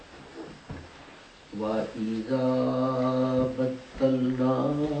وَإِذَا بَدَّلْنَا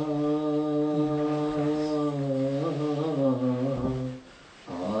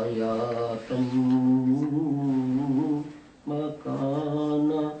آيَاتًا مَكَانَ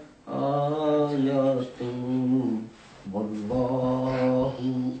آيَاتٍ وَاللَّهُ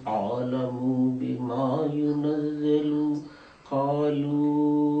أَعْلَمُ بِمَا يُنَزِّلُ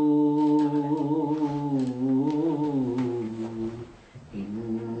قَالُوا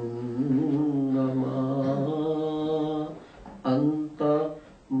إِنَّمَا أَنْتَ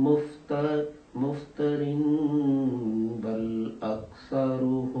مُفْتَرٍ بَلْ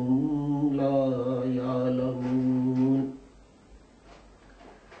أَكْثَرُهُمْ لَا يَعْلَمُونَ.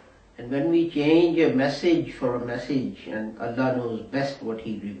 And when we change a message for a message, and Allah knows best what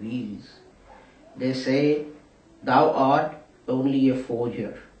He reveals, they say, "Thou art only a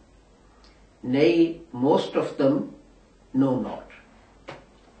forger. Nay, most of them know not."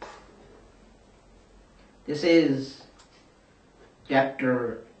 This is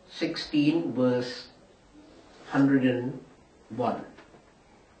chapter 16, verse 101.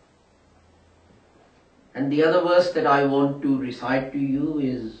 And the other verse that I want to recite to you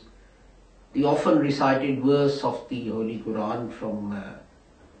is the often recited verse of the Holy Quran from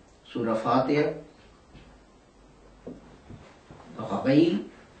Surah Fatiha.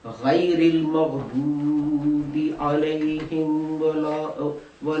 غَيْرِ الْمَغْضُوبِ عَلَيْهِمْ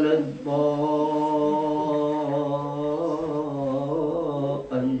وَلَا الضَّالِّينَ.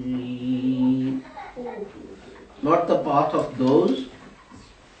 Not the path of those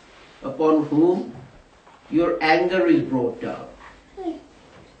upon whom your anger is brought down,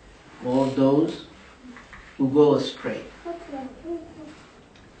 or those who go astray.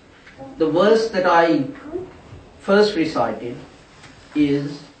 The verse that I first recited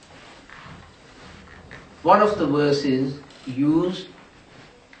is one of the verses used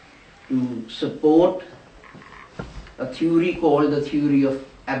to support a theory called the theory of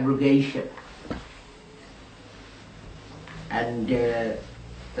abrogation. And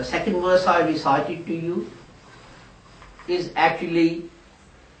the second verse I recited to you is actually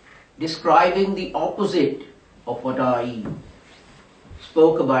describing the opposite of what I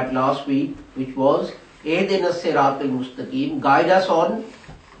spoke about last week, which was Ehdina Sirat al-Mustaqim, guide us on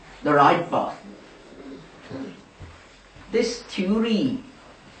the right path. This theory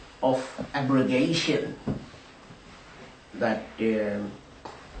of abrogation that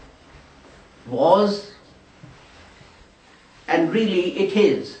was, and really it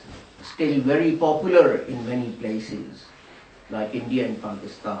is, still very popular in many places like India and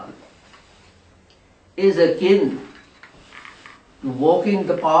Pakistan, is akin to walking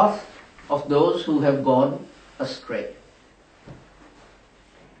the path of those who have gone astray.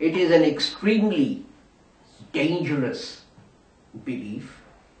 It is an extremely dangerous belief,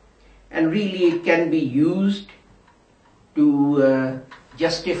 and really it can be used to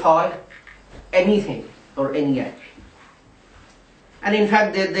justify anything or any action. And in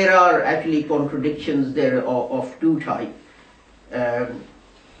fact there are actually contradictions there of two types.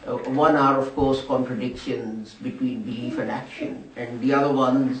 One are of course contradictions between belief and action, and the other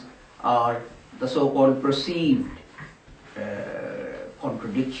ones are the so-called perceived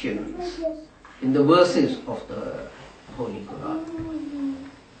contradictions in the verses of the Holy Quran.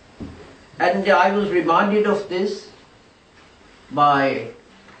 And I was reminded of this by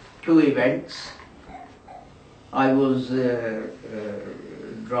two events. I was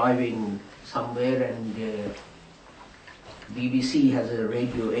driving somewhere, and BBC has a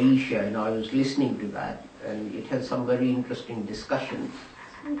Radio Asia, and I was listening to that, and it has some very interesting discussions.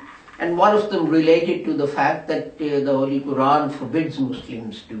 And one of them related to the fact that the Holy Quran forbids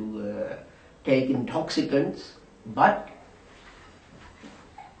Muslims to take intoxicants, but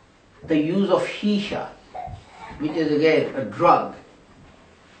the use of shisha, which is again a drug,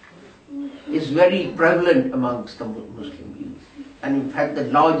 is very prevalent amongst the Muslim youth. And in fact the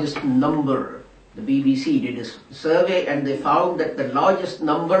largest number, the BBC did a survey, and they found that the largest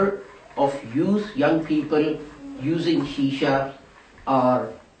number of youth, young people using shisha are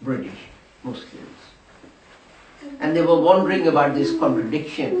British Muslims. And they were wondering about this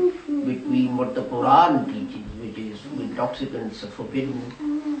contradiction between what the Quran teaches, which is intoxicants are forbidden,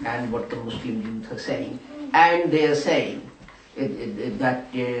 and what the Muslim youth are saying. And they are saying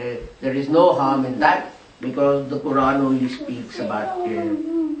that there is no harm in that, because the Quran only speaks about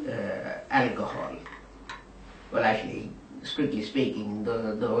alcohol. Well, actually, strictly speaking,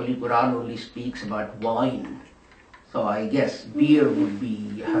 the Holy Quran only speaks about wine. So I guess beer would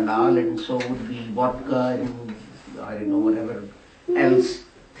be halal, and so would be vodka, and I don't know, whatever else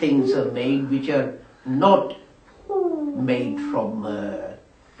things are made which are not made from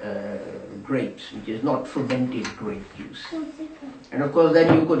grapes, which is not fermented grape juice. And of course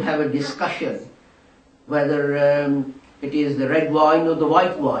then you could have a discussion whether it is the red wine or the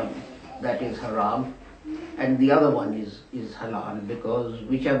white wine that is haram, and the other one is halal, because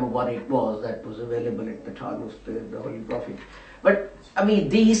whichever one it was that was available at the time of the Holy Prophet. But I mean,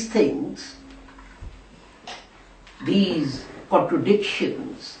 these things, these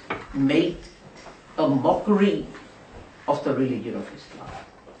contradictions make a mockery of the religion of Islam.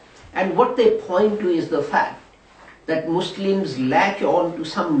 And what they point to is the fact that Muslims latch on to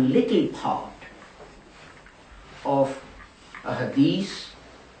some little part of a hadith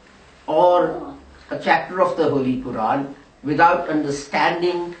or a chapter of the Holy Quran without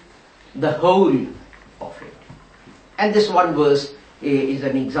understanding the whole of it. And this one verse is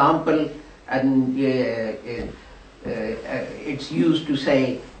an example, and it's used to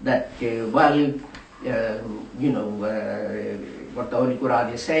say that, what the Holy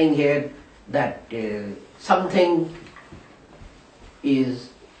Quran is saying here, that something is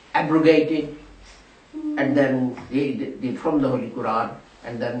abrogated, and then from the Holy Quran,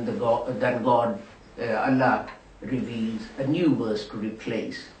 and then Allah reveals a new verse to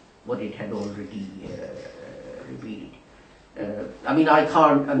replace what it had already revealed. I mean, I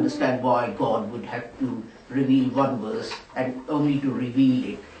can't understand why God would have to reveal one verse and only to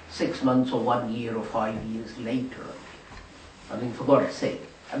reveal it 6 months or 1 year or 5 years later. I mean, for God's sake,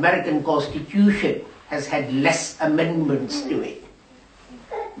 American Constitution has had less amendments to it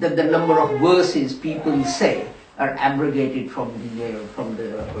than the number of verses people say are abrogated from the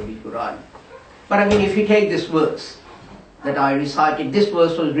Holy Quran. But I mean, if you take this verse that I recited, this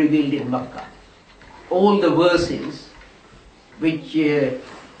verse was revealed in Makkah. All the verses which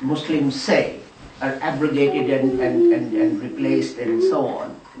Muslims say are abrogated and replaced and so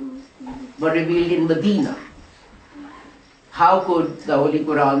on were revealed in Medina. How could the Holy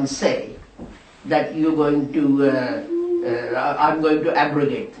Quran say that you're going to, I'm going to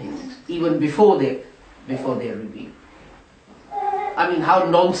abrogate things even before they're revealed? I mean, how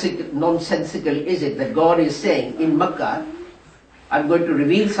nonsensical is it that God is saying in Makkah, I'm going to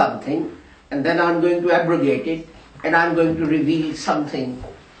reveal something, and then I'm going to abrogate it, and I'm going to reveal something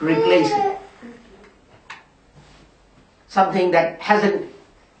to replace it. Something that hasn't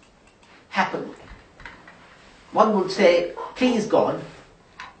happened. One would say, please God,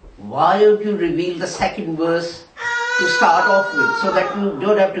 why don't you reveal the second verse to start off with, so that you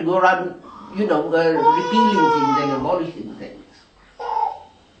don't have to go around, repealing things and abolishing things.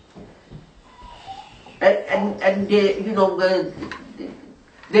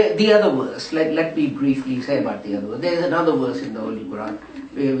 The other verse, let me briefly say about the other verse. There is another verse in the Holy Quran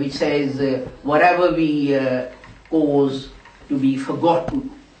which says, whatever we cause to be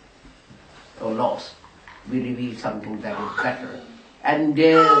forgotten or lost, we reveal something that is better. And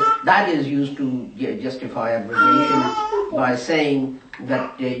that is used to justify abrogation by saying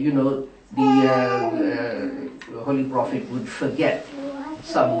that, the Holy Prophet would forget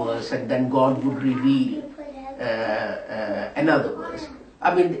some verse and then God would reveal another verse.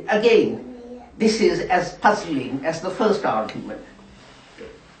 I mean, again, this is as puzzling as the first argument.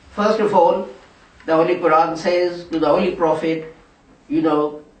 First of all, the Holy Quran says to the Holy Prophet,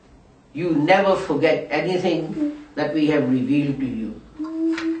 you never forget anything that we have revealed to you.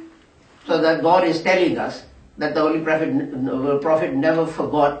 So that God is telling us that the Holy Prophet never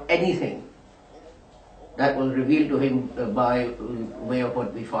forgot anything that was revealed to him by way of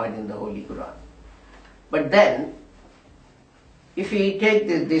what we find in the Holy Quran. But then, if we take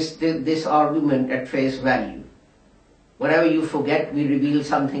this argument at face value, whatever you forget, we reveal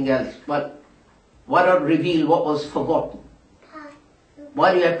something else. But why not reveal what was forgotten?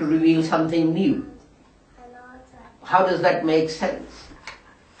 Why do you have to reveal something new? How does that make sense?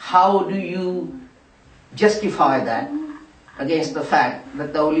 How do you justify that against the fact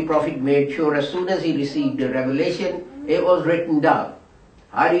that the Holy Prophet made sure as soon as he received the revelation, it was written down?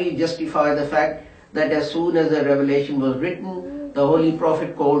 How do you justify the fact that as soon as the revelation was written, the Holy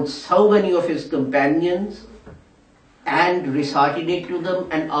Prophet called so many of his companions and recited it to them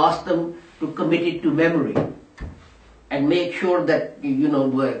and asked them to commit it to memory and make sure that,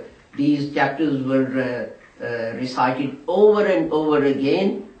 these chapters were recited over and over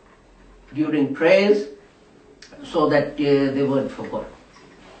again during prayers so that they weren't forgotten?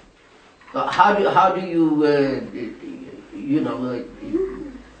 How do you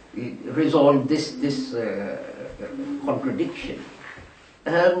resolve this contradiction?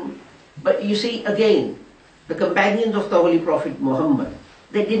 But you see, again, the companions of the Holy Prophet Muhammad,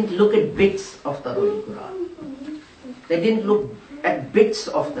 they didn't look at bits of the Holy Quran. They didn't look at bits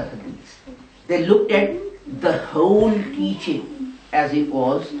of the hadith. They looked at the whole teaching as it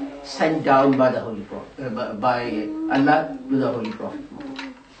was sent down by the Holy Prophet, by Allah to the Holy Prophet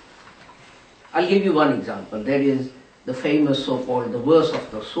Muhammad. I'll give you one example. There is the famous so-called the verse of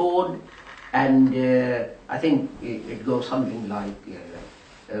the sword, and I think it goes something like,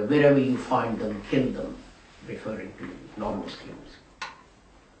 wherever you find them, kill them, referring to non-Muslims.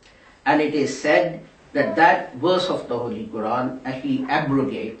 And it is said that that verse of the Holy Quran actually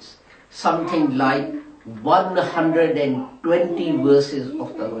abrogates something like 120 verses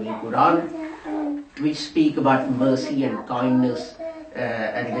of the Holy Quran which speak about mercy and kindness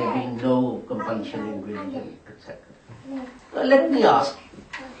and there being no compulsion in religion, etc. Now let me ask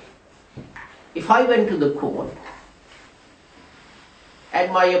you, if I went to the court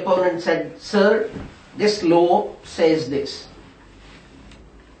and my opponent said, "Sir, this law says this,"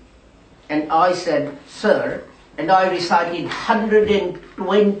 and I said, "Sir," and I recited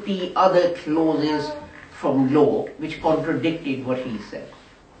 120 other clauses from law which contradicted what he said,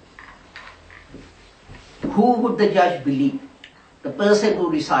 who would the judge believe? The person who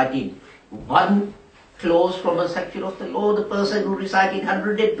recited one clause from a section of the law, the person who recited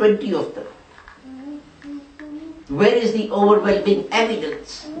 120 of them? Where is the overwhelming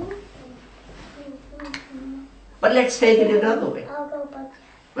evidence? But let's take it another way.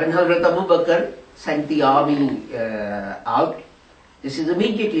 When Hazrat Abu Bakr sent the army out, this is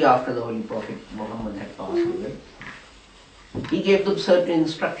immediately after the Holy Prophet Muhammad had passed away, he gave them certain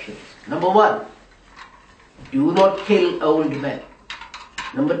instructions. Number one, do not kill old men.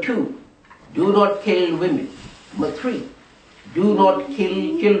 Number two, do not kill women. Number three, do not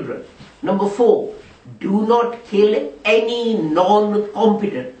kill children. Number four, do not kill any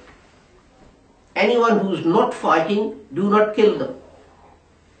non-competent. Anyone who's not fighting, do not kill them.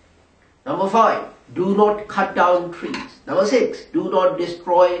 Number five, do not cut down trees. Number six, do not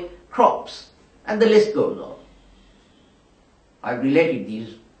destroy crops. And the list goes on. I've related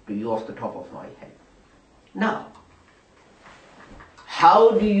these to you off the top of my head. Now,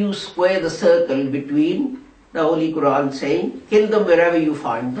 how do you square the circle between the Holy Quran saying, kill them wherever you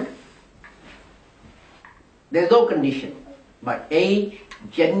find them? There's no condition, but age,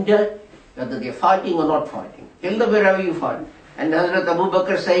 gender, whether they're fighting or not fighting. Kill them wherever you find them. And Hazrat Abu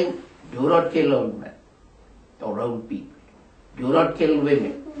Bakr saying, do not kill old men or old people. Do not kill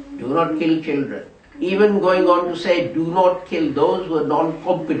women. Do not kill children. Even going on to say, do not kill those who are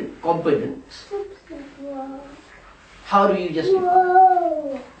non-competent. How do you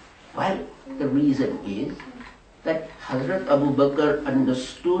justify? Well, the reason is that Hazrat Abu Bakr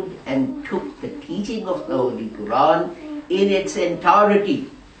understood and took the teaching of the Holy Quran in its entirety.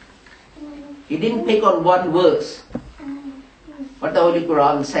 He didn't pick on one verse. What the Holy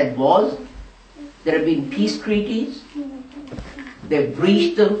Quran said was, there have been peace treaties, they've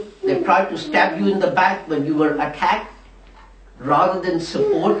breached them, they've tried to stab you in the back when you were attacked. Rather than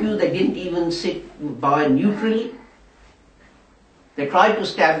support you, they didn't even sit by neutrally. They tried to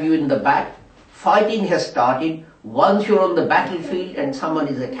stab you in the back. Fighting has started. Once you're on the battlefield and someone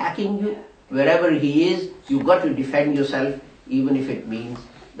is attacking you, wherever he is, you've got to defend yourself, even if it means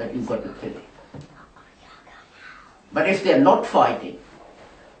that you've got to kill him. But if they're not fighting,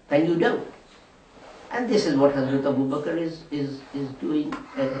 then you don't. And this is what Hazrat Abu Bakr is doing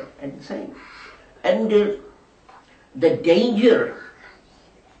and saying. And the danger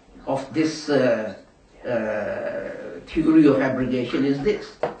of this theory of abrogation is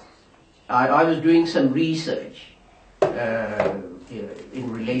this. I was doing some research in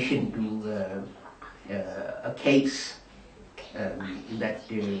relation to a case that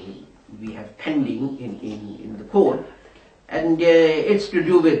we have pending in the court, and it's to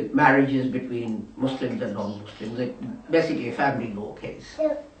do with marriages between Muslims and non-Muslims, basically a family law case.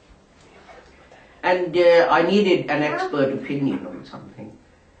 And I needed an expert opinion on something,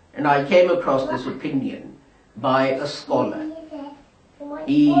 and I came across this opinion by a scholar.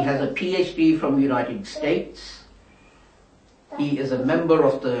 He has a PhD from the United States. He is a member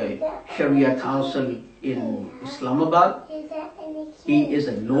of the Sharia Council in Islamabad. He is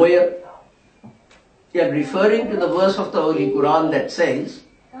a lawyer. And referring to the verse of the Holy Quran that says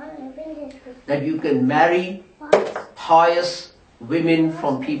that you can marry pious women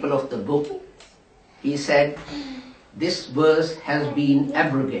from people of the book, he said, this verse has been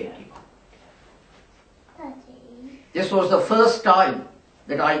abrogated. This was the first time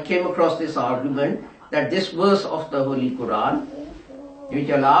that I came across this argument that this verse of the Holy Quran, which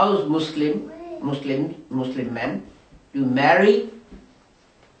allows Muslim men to marry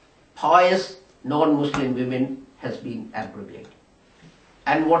pious non-Muslim women, has been abrogated.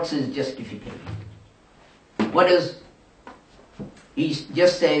 And what's his justification? He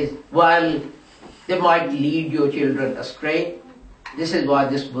just says, well, they might lead your children astray, This is why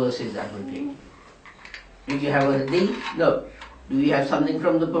this verse is abrogated. Do you have a hadith? No. Do you have something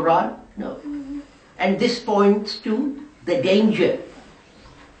from the Quran? No. And this points to the danger.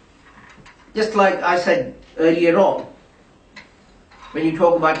 Just like I said earlier on, when you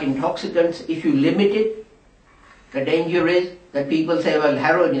talk about intoxicants, if you limit it, the danger is that people say, well,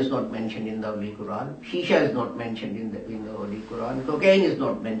 heroin is not mentioned in the Holy Quran, shisha is not mentioned in the Holy Quran, cocaine is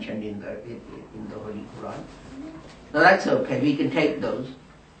not mentioned in the Holy Quran. Now that's okay, we can take those.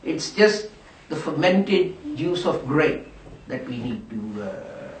 It's just the fermented juice of grape that we need to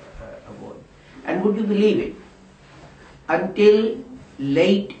avoid. And would you believe it? Until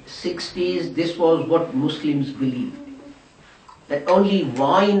late 60s, this was what Muslims believed. That only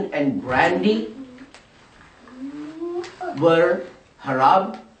wine and brandy were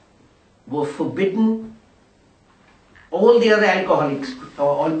haram, were forbidden. All the other alcoholic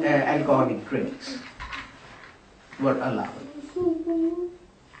drinks were allowed.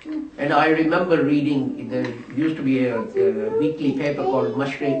 And I remember reading, there used to be a weekly paper called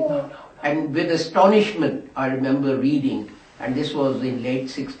Mashriq, and with astonishment I remember reading, and this was in late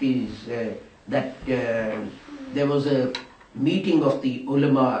 60s, that there was a meeting of the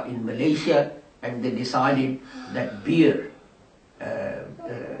ulama in Malaysia, and they decided that beer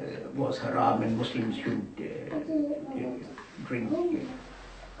was haram and Muslims shouldn't drink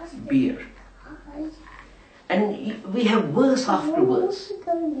beer. And we have verse after verse.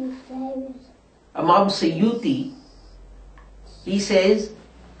 Imam Sayyuti, he says,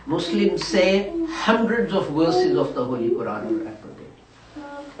 Muslims say hundreds of verses of the Holy Quran are abrogated.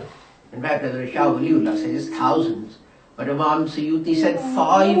 In fact, Hazrat Shah Wali Ullah says thousands. But Imam Sayyuti said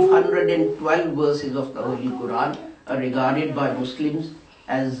 512 verses of the Holy Quran are regarded by Muslims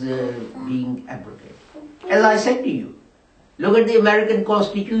as being abrogated. As I said to you, look at the American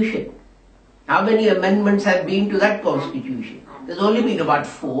Constitution. How many amendments have been to that Constitution? There's only been about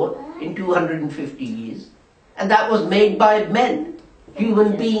 4 in 250 years. And that was made by men,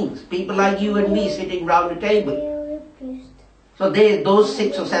 human beings, people like you and me sitting round a table. So those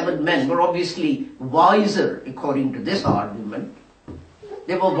 6 or 7 men were obviously wiser, according to this argument.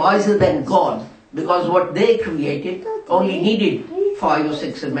 They were wiser than God, because what they created only needed 5 or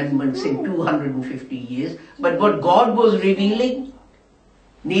 6 amendments in 250 years. But what God was revealing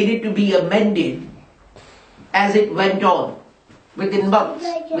needed to be amended as it went on, within months,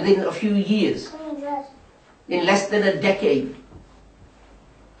 within a few years. In less than a decade,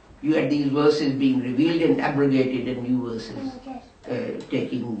 you had these verses being revealed and abrogated, and new verses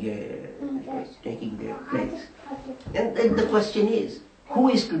taking their place. And then the question is, who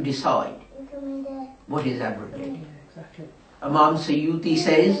is to decide what is abrogated? Imam Sayyuti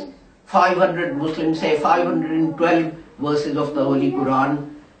says 500, Muslims say 512 verses of the Holy Quran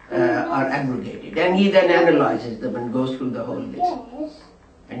are abrogated. And he then analyzes them and goes through the whole list.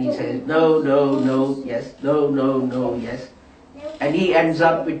 And he says, no, no, no, yes, no, no, no, yes. And he ends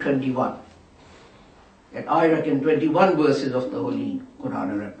up with 21. And I reckon 21 verses of the Holy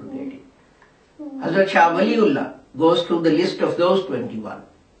Quran are abrogated. Hazrat Shah Wali Ullah goes through the list of those 21.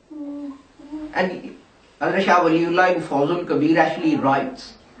 And Hazrat Shah Wali Ullah in Fawzul Kabir actually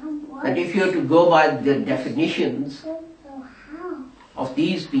writes that if you are to go by the definitions of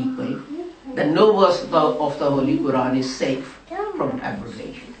these people, then no verse of the Holy Quran is safe from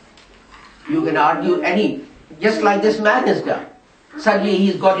abrogation. You can argue any, just like this man has done. Suddenly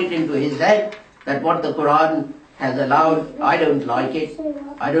he's got it into his head that what the Quran has allowed, I don't like it.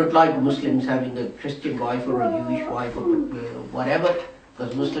 I don't like Muslims having a Christian wife or a Jewish wife or whatever,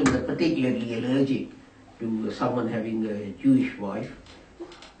 because Muslims are particularly allergic to someone having a Jewish wife.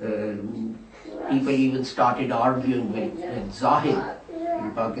 People even started arguing with Zahid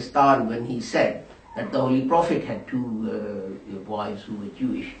in Pakistan when he said that the Holy Prophet had 2 wives who were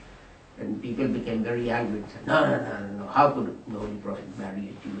Jewish. And people became very angry and said, no, no, no, no, how could the Holy Prophet marry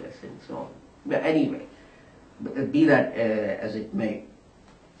a Jewess and so on. But anyway, be that as it may.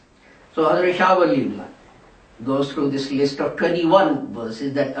 So Hazrat Shah Wali Ullah goes through this list of 21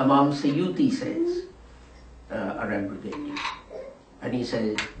 verses that Imam Sayyuti says are abrogated. And he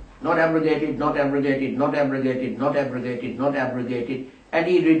says, not abrogated, not abrogated, not abrogated, not abrogated, not abrogated. And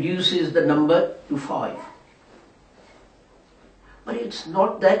he reduces the number to 5. But it's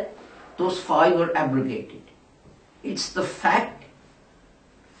not that those 5 were abrogated. It's the fact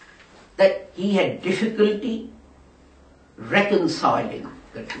that he had difficulty reconciling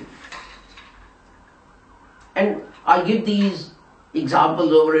the two. And I give these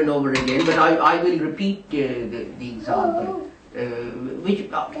examples over and over again, but I will repeat the example, which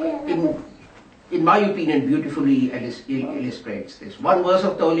in my opinion beautifully illustrates this. One verse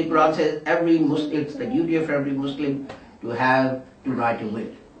of the Holy Quran says, it's the duty of every Muslim to write a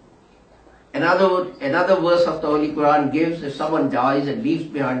will. Another verse of the Holy Quran gives, if someone dies and leaves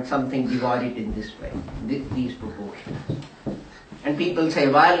behind something, divide it in this way, these proportions. And people say,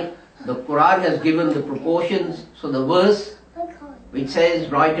 well, the Quran has given the proportions, so the verse which says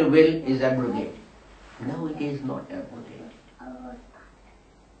write a will is abrogated. No, it is not abrogated.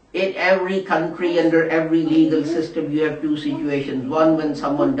 In every country, under every legal system, you have two situations. One, when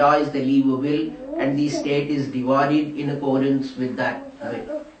someone dies, they leave a will, and the estate is divided in accordance with that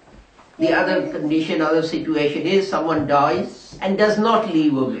will. The other condition, other situation is someone dies and does not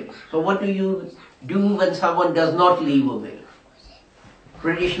leave a will. So what do you do when someone does not leave a will?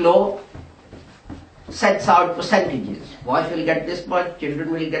 British law sets out percentages. Wife will get this much,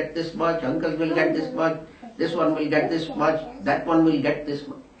 children will get this much, uncles will get this much, this one will get this much, that one will get this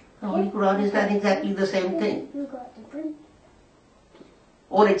much. The Holy Quran is done exactly the same thing.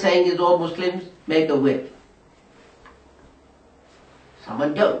 All it's saying is all Muslims make a will.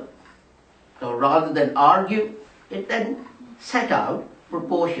 Someone don't. So rather than argue, it then set out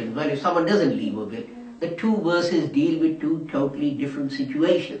proportions. Well, if someone doesn't leave a will, the two verses deal with two totally different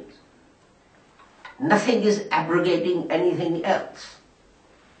situations. Nothing is abrogating anything else.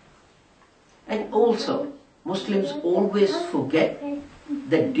 And also, Muslims always forget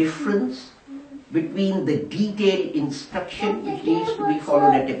the difference between the detailed instruction which needs to be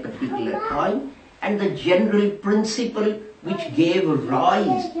followed at a particular time and the general principle which gave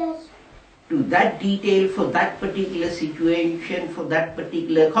rise to that detail for that particular situation, for that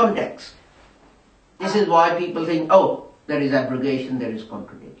particular context. This is why people think, oh, there is abrogation, there is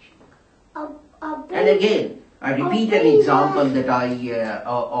contradiction. And again, I repeat an example that I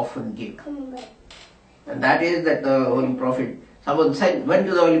often give. And that is that the Holy Prophet, someone went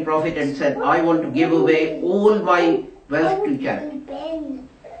to the Holy Prophet and said, I want to give away all my wealth to charity.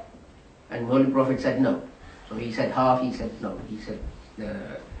 And the Holy Prophet said no. So he said half, he said no. He said,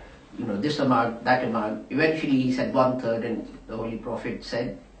 this amount, that amount. Eventually he said 1/3, and the Holy Prophet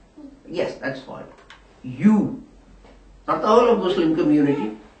said, yes, that's fine. You, not the whole of Muslim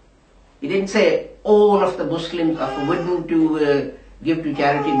community. He didn't say all of the Muslims are forbidden to give to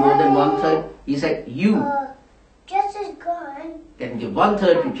charity more than 1/3. He said you can give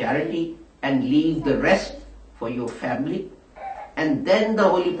 1/3 to charity and leave the rest for your family. And then the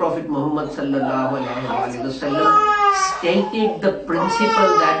Holy Prophet Muhammad sallallahu alaihi wasallam stated the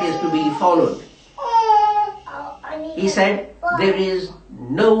principle that is to be followed. He said there is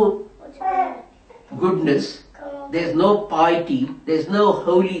no goodness, there's no piety, there's no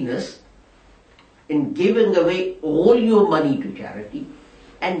holiness in giving away all your money to charity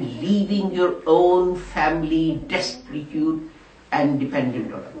and leaving your own family destitute and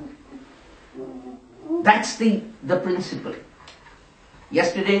dependent on it. That's the principle.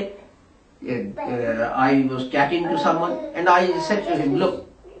 Yesterday, I was chatting to someone and I said to him, look,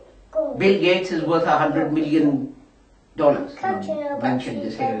 Bill Gates is worth $100 million. I mentioned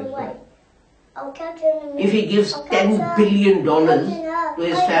this here as well. If he gives $10 billion to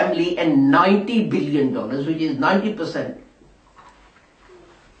his family and $90 billion, which is 90%,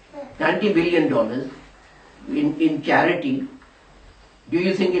 $90 billion in charity, do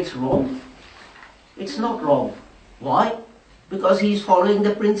you think it's wrong? It's not wrong. Why? Because he's following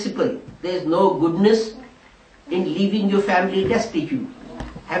the principle. There's no goodness in leaving your family destitute.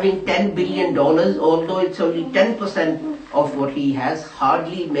 Having $10 billion, although it's only 10% of what he has,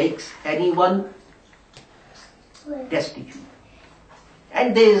 hardly makes anyone destitute.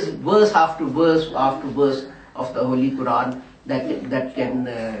 And there's verse after verse after verse of the Holy Quran that can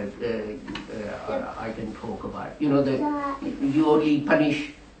I can talk about. You only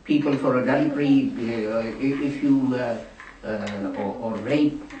punish people for adultery if you or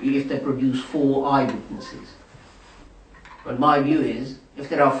rape if they produce 4 eyewitnesses. But my view is, if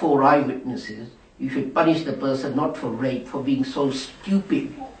there are 4 eyewitnesses, you should punish the person not for rape, for being so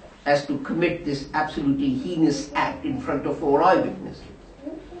stupid as to commit this absolutely heinous act in front of 4 eyewitnesses.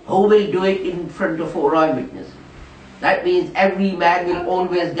 Who will do it in front of 4 eyewitnesses? That means every man will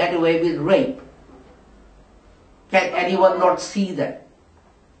always get away with rape. Can anyone not see that?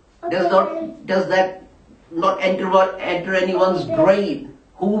 Does that not enter anyone's brain?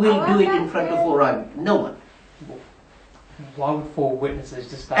 Who will do it in front of 4 eyewitnesses? No one. Why would 4 witnesses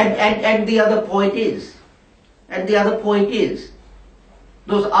just stand and the other point is,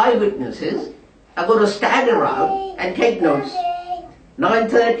 those eyewitnesses are going to stand around and take notes.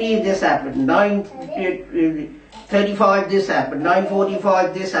 9:30 this happened, 9:35 this happened,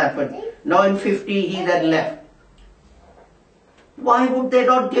 9:45 this happened, 9:50 he then left. Why would they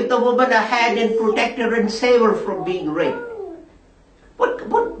not give the woman a hand and protect her and save her from being raped?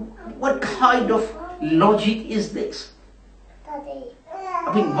 What kind of logic is this?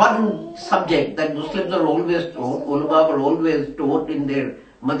 I mean, one subject that Muslims are always taught, ulama are always taught in their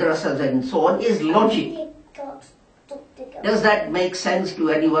madrasas and so on, is logic. Does that make sense to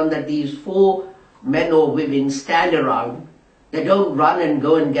anyone that these four men or women stand around, they don't run and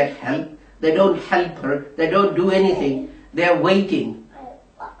go and get help, they don't help her, they don't do anything, they're waiting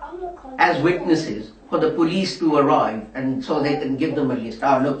as witnesses for the police to arrive and so they can give them a list.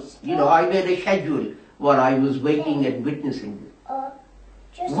 Ah, look, I made a schedule while I was waiting and witnessing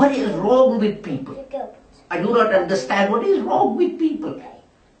this. What is wrong with people? I do not understand what is wrong with people.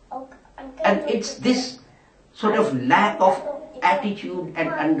 And it's this sort of lack of attitude and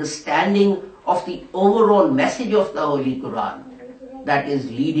understanding of the overall message of the Holy Quran that is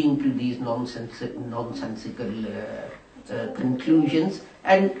leading to these nonsensical conclusions.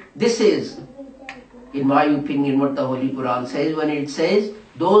 And this is, in my opinion, what the Holy Quran says when it says,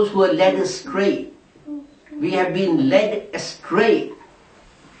 those who are led astray. We have been led astray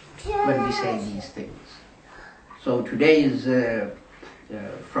when we say these things. So today is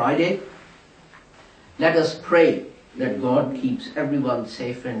Friday. Let us pray that God keeps everyone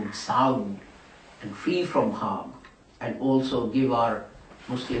safe and sound and free from harm, and also give our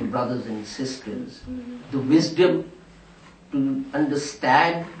Muslim brothers and sisters the wisdom to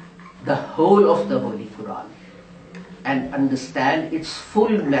understand the whole of the Holy Quran and understand its full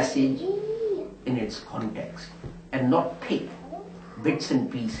message in its context, and not pick bits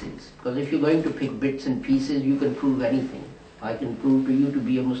and pieces. Because if you're going to pick bits and pieces, you can prove anything. I can prove to you to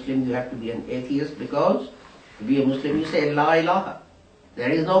be a Muslim, you have to be an atheist, because to be a Muslim you say La ilaha, there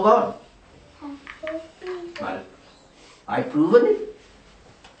is no God. Well, I've proven it.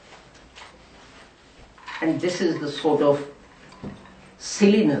 And this is the sort of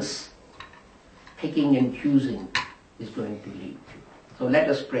silliness picking and choosing is going to lead to. So let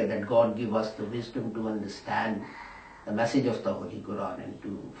us pray that God give us the wisdom to understand the message of the Holy Quran and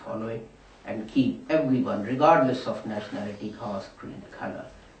to follow it, and keep everyone, regardless of nationality, caste, creed, color,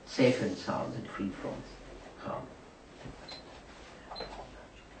 safe and sound and free from harm.